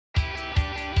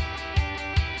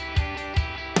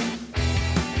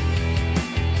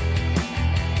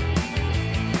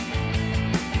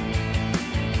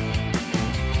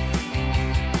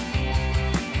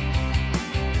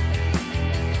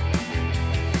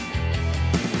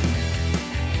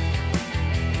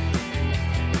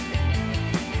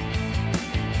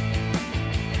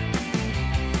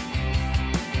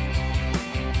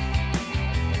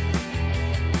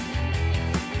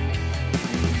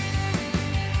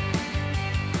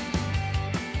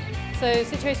So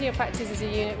Situating Your Practice is a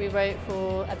unit we wrote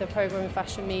for the programme of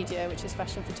fashion media, which is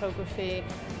fashion photography,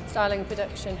 styling,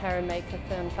 production, hair and makeup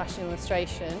and fashion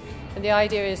illustration. And the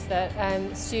idea is that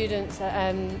students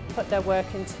put their work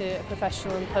into a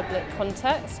professional and public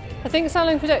context. I think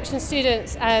styling and production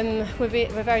students were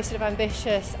very sort of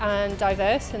ambitious and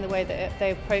diverse in the way that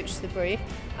they approach the brief,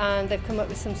 and they've come up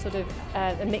with some sort of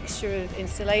a mixture of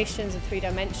installations and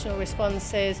three-dimensional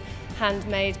responses,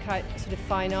 handmade sort of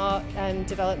fine art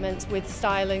developments with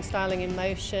styling in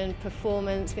motion,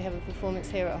 performance. We have a performance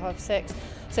here at 6:30.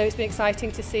 So it's been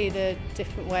exciting to see the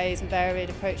different ways and varied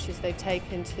approaches they've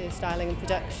taken to styling and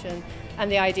production,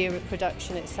 and the idea of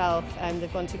production itself.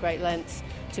 They've gone to great lengths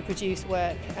to produce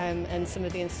work, and some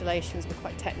of the installations were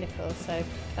quite technical, so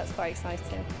that's quite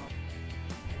exciting.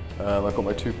 I've got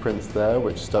my 2 prints there,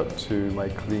 which stuck to my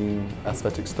clean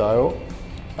aesthetic style.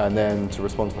 And then to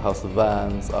respond to the House of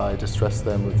Vans, I distressed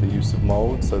them with the use of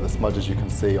mould. So the smudges you can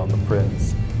see on the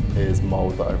prints is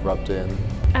mould that I've rubbed in.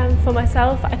 For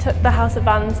myself, I took the House of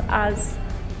Vans as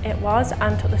it was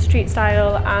and took the street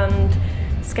style and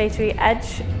skatery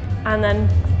edge, and then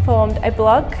formed a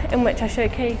blog in which I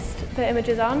showcased the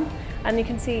images on. And you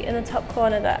can see in the top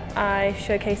corner that I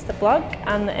showcased the blog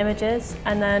and the images,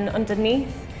 and then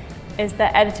underneath is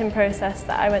the editing process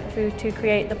that I went through to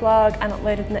create the blog and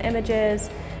uploaded the images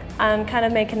and kind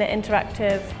of making it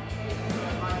interactive.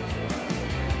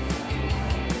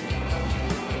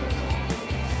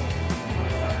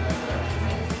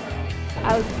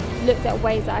 I looked at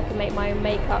ways that I could make my own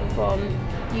makeup from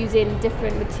using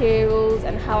different materials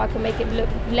and how I can make it look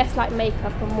less like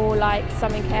makeup and more like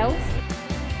something else.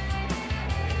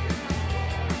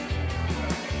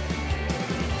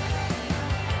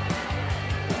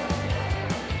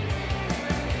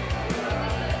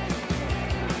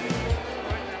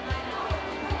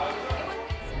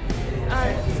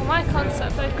 For my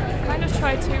concept, I kind of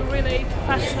try to relate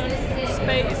fashion,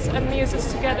 space and music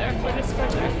together for this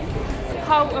project.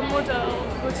 How a model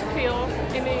would feel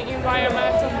in the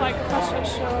environment of like a fashion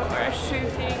show or a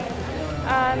shooting.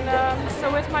 And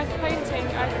so with my painting,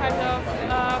 I kind of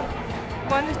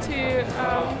wanted to,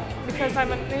 because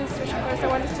I'm an illustration person, I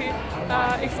wanted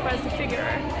to express the figure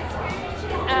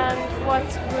and what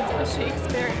would she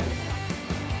experience.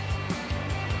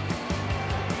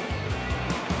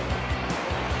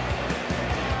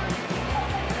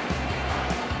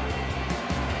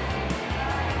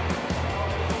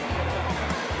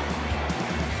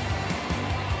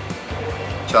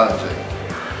 Challenging.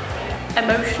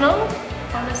 Emotional,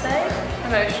 I want to say.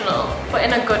 Emotional, but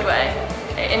in a good way.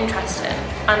 Interesting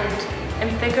and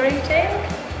invigorating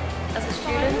as a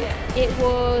student. It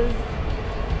was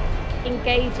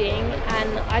engaging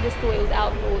and I just thought it was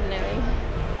out of the ordinary.